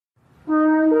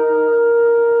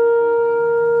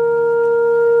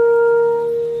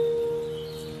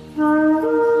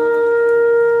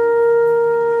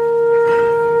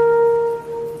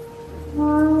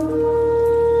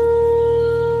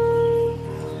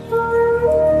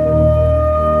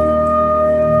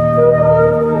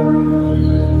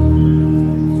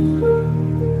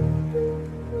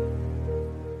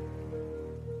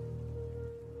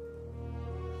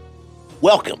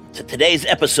Welcome to today's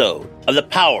episode of The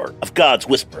Power of God's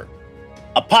Whisper,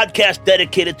 a podcast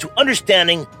dedicated to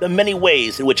understanding the many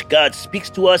ways in which God speaks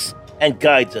to us and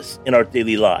guides us in our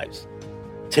daily lives.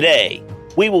 Today,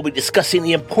 we will be discussing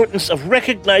the importance of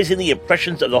recognizing the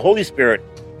impressions of the Holy Spirit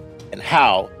and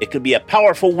how it can be a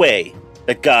powerful way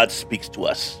that God speaks to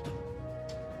us.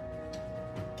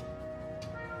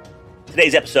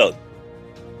 Today's episode,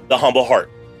 The Humble Heart,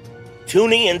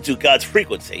 tuning into God's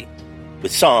frequency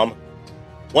with Psalm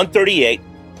 138,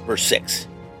 verse 6.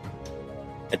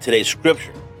 And today's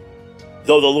scripture,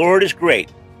 though the Lord is great,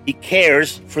 he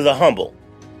cares for the humble,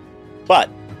 but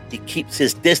he keeps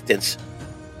his distance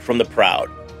from the proud.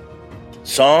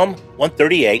 Psalm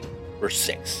 138, verse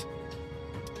 6.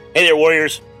 Hey there,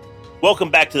 warriors. Welcome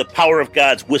back to the Power of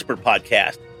God's Whisper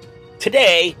podcast.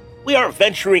 Today, we are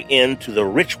venturing into the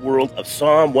rich world of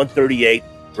Psalm 138,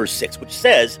 verse 6, which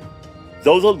says,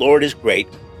 though the Lord is great,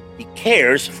 he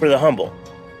cares for the humble,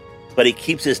 but he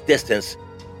keeps his distance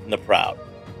from the proud.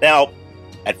 Now,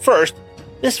 at first,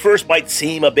 this verse might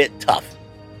seem a bit tough.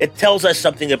 It tells us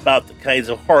something about the kinds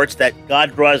of hearts that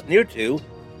God draws near to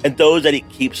and those that he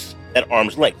keeps at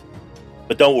arm's length.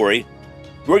 But don't worry,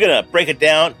 we're going to break it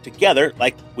down together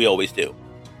like we always do.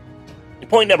 And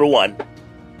point number one,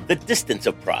 the distance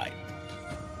of pride.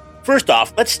 First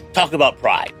off, let's talk about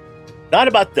pride. Not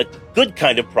about the good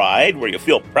kind of pride where you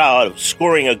feel proud of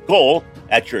scoring a goal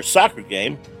at your soccer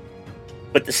game,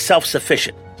 but the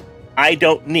self-sufficient, I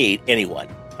don't need anyone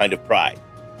kind of pride.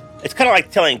 It's kind of like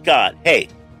telling God, hey,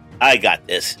 I got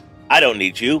this. I don't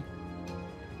need you,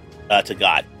 to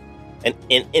God. And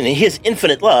in his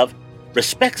infinite love,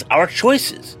 respects our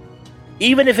choices,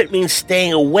 even if it means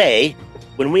staying away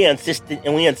when we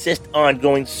insist on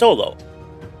going solo.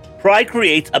 Pride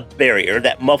creates a barrier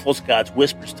that muffles God's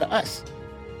whispers to us.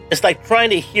 It's like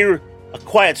trying to hear a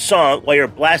quiet song while you're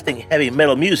blasting heavy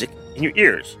metal music in your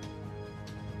ears.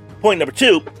 Point number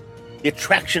two, the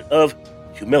attraction of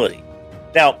humility.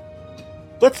 Now,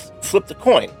 let's flip the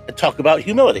coin and talk about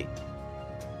humility.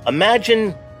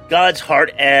 Imagine God's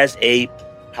heart as a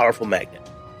powerful magnet.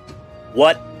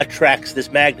 What attracts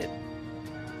this magnet?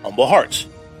 Humble hearts.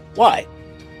 Why?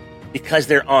 Because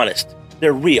they're honest.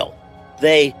 They're real.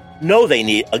 They know they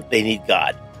need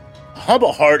God. A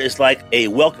humble heart is like a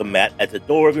welcome mat at the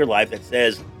door of your life that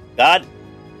says, God,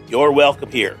 you're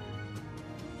welcome here.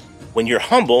 When you're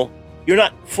humble, you're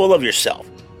not full of yourself.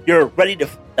 You're ready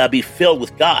to be filled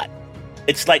with God.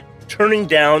 It's like turning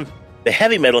down the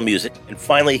heavy metal music and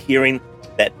finally hearing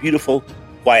that beautiful,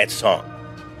 quiet song.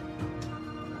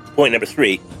 Point number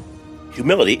three,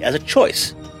 humility as a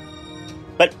choice.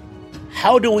 But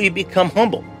how do we become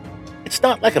humble? It's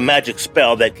not like a magic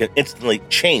spell that can instantly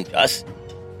change us.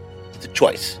 It's a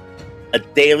choice, a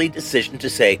daily decision to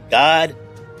say, God,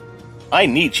 I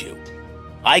need you.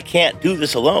 I can't do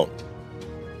this alone.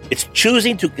 It's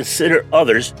choosing to consider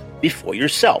others before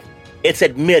yourself. It's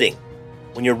admitting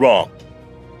when you're wrong.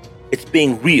 It's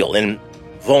being real and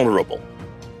vulnerable.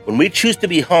 When we choose to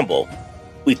be humble,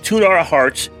 we tune our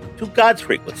hearts to God's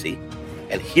frequency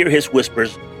and hear his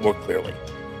whispers more clearly.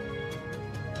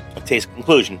 Today's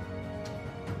conclusion.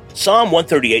 Psalm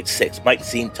 138:6 might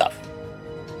seem tough,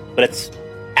 but it's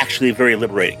actually very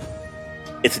liberating.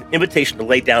 It's an invitation to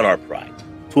lay down our pride,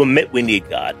 to admit we need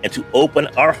God, and to open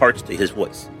our hearts to his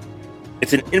voice.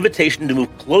 It's an invitation to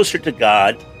move closer to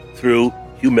God through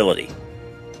humility.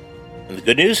 And the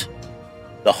good news?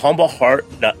 The humble heart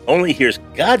not only hears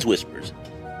God's whispers,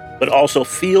 but also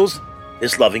feels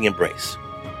his loving embrace.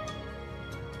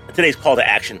 And today's call to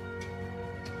action.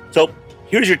 So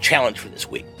here's your challenge for this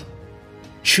week.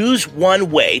 Choose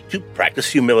one way to practice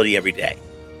humility every day.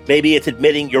 Maybe it's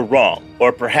admitting you're wrong,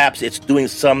 or perhaps it's doing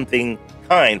something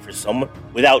kind for someone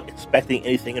without expecting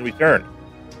anything in return.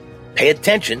 Pay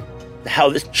attention to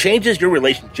how this changes your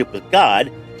relationship with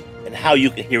God and how you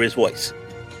can hear his voice.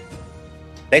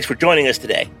 Thanks for joining us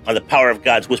today on the Power of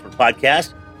God's Whisper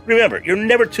podcast. Remember, you're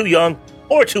never too young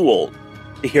or too old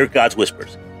to hear God's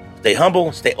whispers. Stay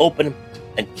humble, stay open,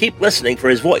 and keep listening for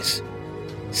his voice.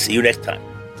 See you next time.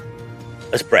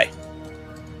 Let's pray.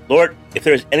 Lord, if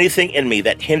there is anything in me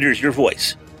that hinders your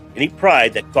voice, any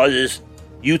pride that causes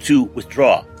you to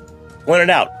withdraw, point it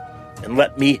out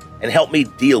and help me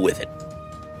deal with it.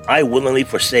 I willingly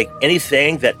forsake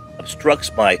anything that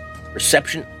obstructs my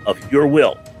perception of your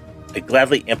will. I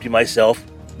gladly empty myself,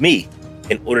 me,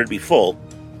 in order to be full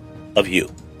of you.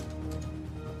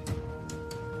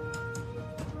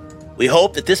 We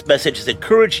hope that this message has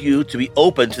encouraged you to be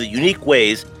open to the unique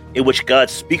ways in which God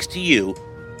speaks to you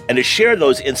and to share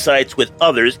those insights with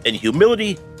others in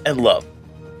humility and love.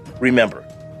 Remember,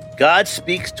 God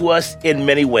speaks to us in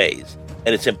many ways,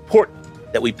 and it's important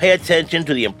that we pay attention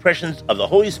to the impressions of the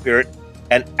Holy Spirit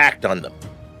and act on them.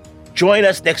 Join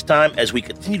us next time as we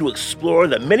continue to explore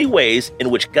the many ways in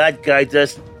which God guides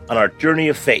us on our journey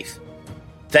of faith.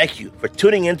 Thank you for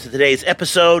tuning in to today's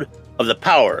episode of The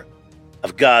Power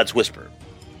of God's Whisper.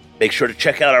 Make sure to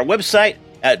check out our website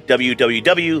at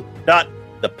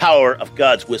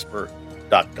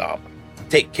www.thepowerofgodswhisper.com.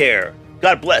 Take care,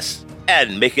 God bless,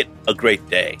 and make it a great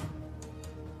day.